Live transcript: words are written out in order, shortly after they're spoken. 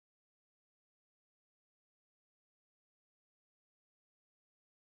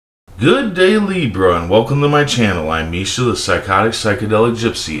Good day, Libra, and welcome to my channel. I'm Misha, the Psychotic Psychedelic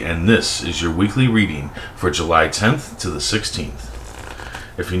Gypsy, and this is your weekly reading for July 10th to the 16th.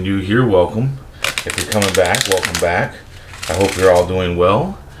 If you're new here, welcome. If you're coming back, welcome back. I hope you're all doing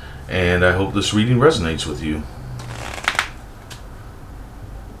well, and I hope this reading resonates with you.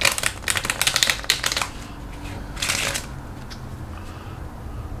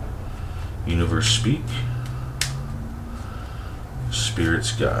 Universe speak.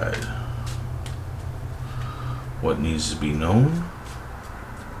 Spirit's guide. What needs to be known?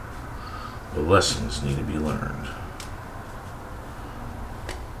 What lessons need to be learned?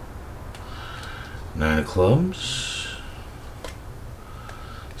 Nine of clubs.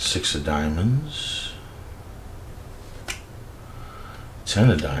 Six of diamonds.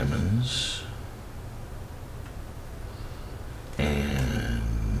 10 of diamonds. And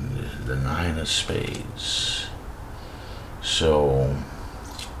the 9 of spades. So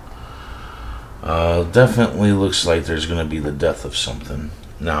definitely looks like there's going to be the death of something.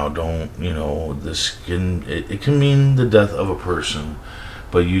 Now, this can it can mean the death of a person,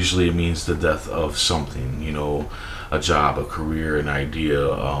 but usually it means the death of something. A job, a career, an idea,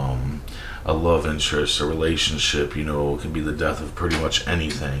 a love interest, a relationship. It can be the death of pretty much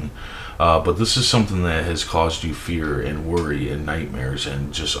anything. But this is something that has caused you fear and worry and nightmares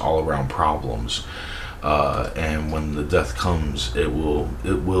and just all around problems. And when the death comes, it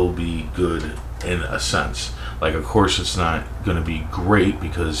will be good in a sense. Like, of course, it's not going to be great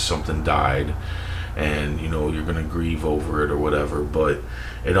because something died, and you're going to grieve over it or whatever. But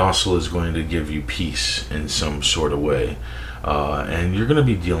it also is going to give you peace in some sort of way. And you're going to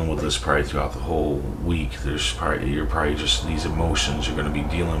be dealing with this probably throughout the whole week. You're probably just these emotions you're going to be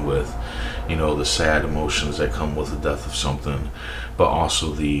dealing with. The sad emotions that come with the death of something, but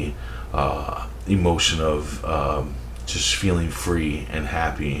also the emotion of just feeling free and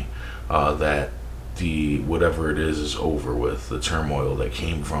happy that whatever it is over with. The turmoil that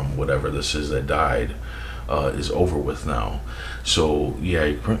came from whatever this is that died is over with now. So yeah,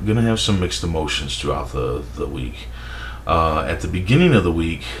 you're gonna have some mixed emotions throughout the week. At the beginning of the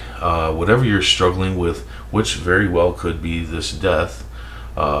week, whatever you're struggling with, which very well could be this death,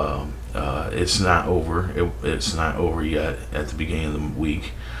 it's not over. It's not over yet at the beginning of the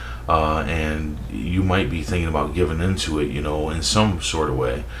week. And you might be thinking about giving into it, in some sort of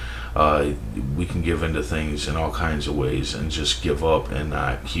way. We can give into things in all kinds of ways and just give up and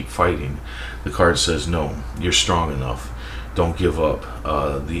not keep fighting. The card says, no, you're strong enough. Don't give up.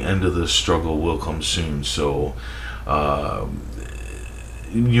 The end of this struggle will come soon. So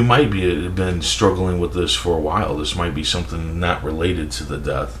you might been struggling with this for a while. This might be something not related to the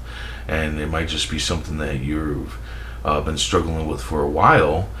death, and it might just be something that you've been struggling with for a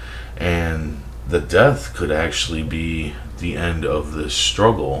while, and the death could actually be the end of this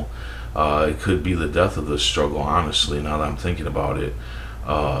struggle. It could be the death of this struggle, honestly, now that I'm thinking about it.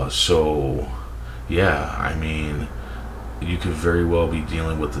 So yeah, I mean, you could very well be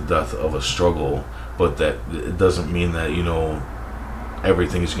dealing with the death of a struggle, but that it doesn't mean that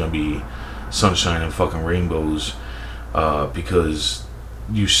everything's gonna be sunshine and fucking rainbows, because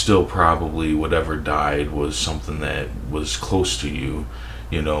you still probably, whatever died was something that was close to you,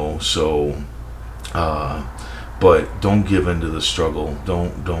 so but don't give into the struggle.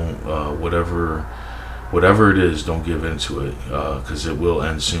 Don't whatever it is, don't give into it, because it will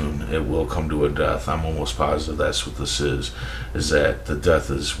end soon. It will come to a death. I'm almost positive that's what this is that the death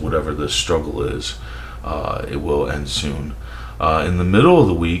is whatever the struggle is. It will end soon. In the middle of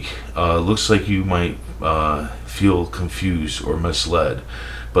the week, looks like you might feel confused or misled,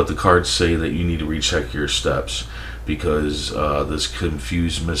 but the cards say that you need to recheck your steps, because this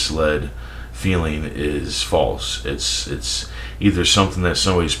confused, misled feeling is false. It's either something that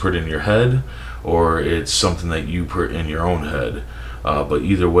somebody's put in your head, or it's something that you put in your own head. But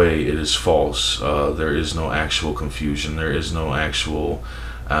either way, it is false. There is no actual confusion. There is no actual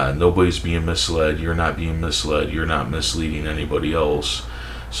nobody's being misled. You're not being misled. You're not misleading anybody else.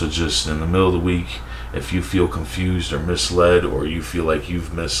 So just in the middle of the week, if you feel confused or misled, or you feel like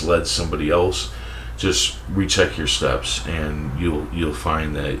you've misled somebody else, just recheck your steps, and you'll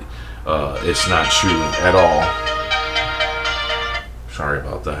find that it's not true at all. Sorry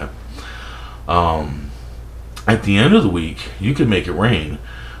about that. At the end of the week, you can make it rain.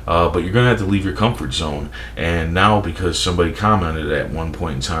 But you're going to have to leave your comfort zone. And now, because somebody commented at one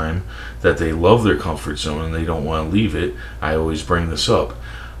point in time that they love their comfort zone and they don't want to leave it, I always bring this up.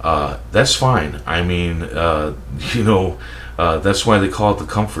 That's fine. I mean, That's why they call it the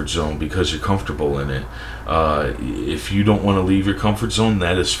comfort zone, because you're comfortable in it. If you don't want to leave your comfort zone,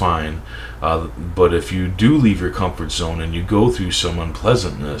 that is fine. But if you do leave your comfort zone and you go through some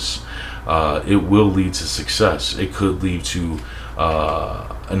unpleasantness, it will lead to success. It could lead to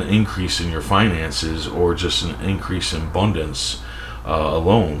an increase in your finances, or just an increase in abundance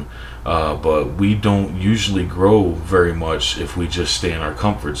alone. But we don't usually grow very much if we just stay in our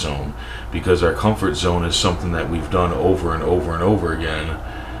comfort zone, because our comfort zone is something that we've done over and over and over again,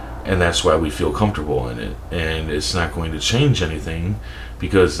 and that's why we feel comfortable in it. And it's not going to change anything,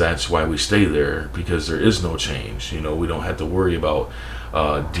 because that's why we stay there, because there is no change. We don't have to worry about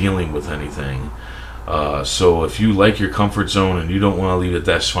dealing with anything. So if you like your comfort zone and you don't want to leave it,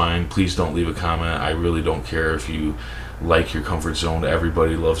 that's fine. Please don't leave a comment. I really don't care if you like your comfort zone.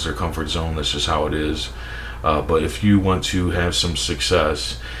 Everybody loves their comfort zone. That's just how it is. But if you want to have some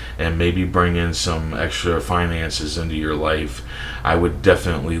success and maybe bring in some extra finances into your life, I would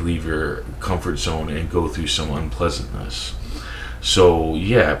definitely leave your comfort zone and go through some unpleasantness. So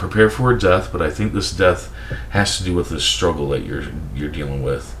yeah, prepare for a death, but I think this death has to do with this struggle that you're dealing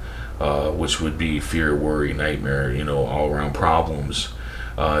with, which would be fear, worry, nightmare, all around problems.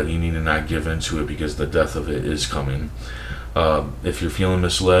 You need to not give into it, because the death of it is coming. If you're feeling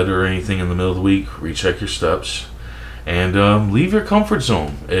misled or anything in the middle of the week, recheck your steps and leave your comfort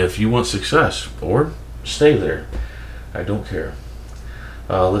zone if you want success, or stay there. I don't care.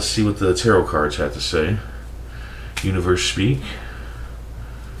 Let's see what the tarot cards have to say. Universe speak.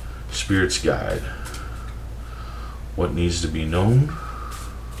 Spirit's guide. What needs to be known?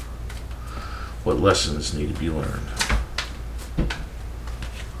 What lessons need to be learned?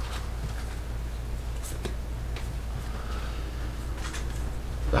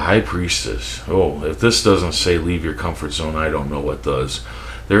 The High Priestess. Oh, if this doesn't say leave your comfort zone, I don't know what does.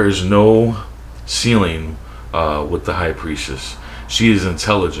 There is no ceiling with the High Priestess. She is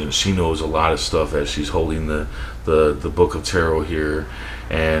intelligent. She knows a lot of stuff, as she's holding the book of tarot here,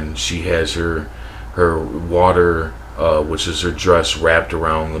 and she has her water, which is her dress, wrapped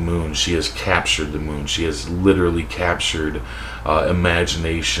around the moon. She has captured the moon. She has literally captured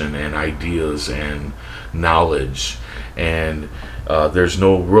imagination and ideas and knowledge. And there's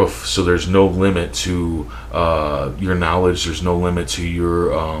no roof, so there's no limit to your knowledge. There's no limit to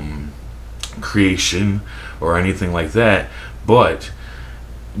your creation or anything like that. But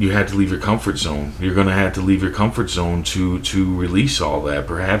you had to leave your comfort zone. You're going to have to leave your comfort zone to release all that.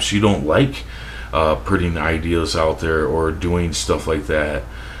 Perhaps you don't like putting ideas out there or doing stuff like that.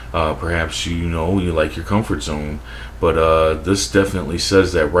 Perhaps you like your comfort zone. But this definitely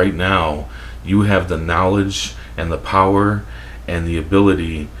says that right now you have the knowledge and the power and the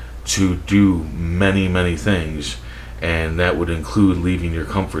ability to do many, many things, and that would include leaving your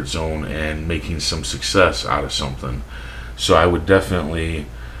comfort zone and making some success out of something. So I would definitely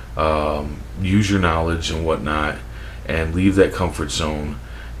use your knowledge and whatnot and leave that comfort zone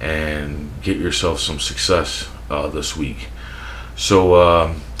and get yourself some success this week. So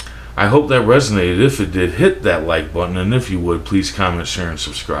I hope that resonated. If it did, hit that like button, and if you would, please comment, share, and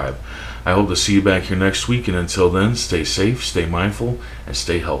subscribe. I hope to see you back here next week, and until then, stay safe, stay mindful, and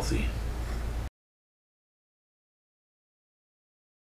stay healthy.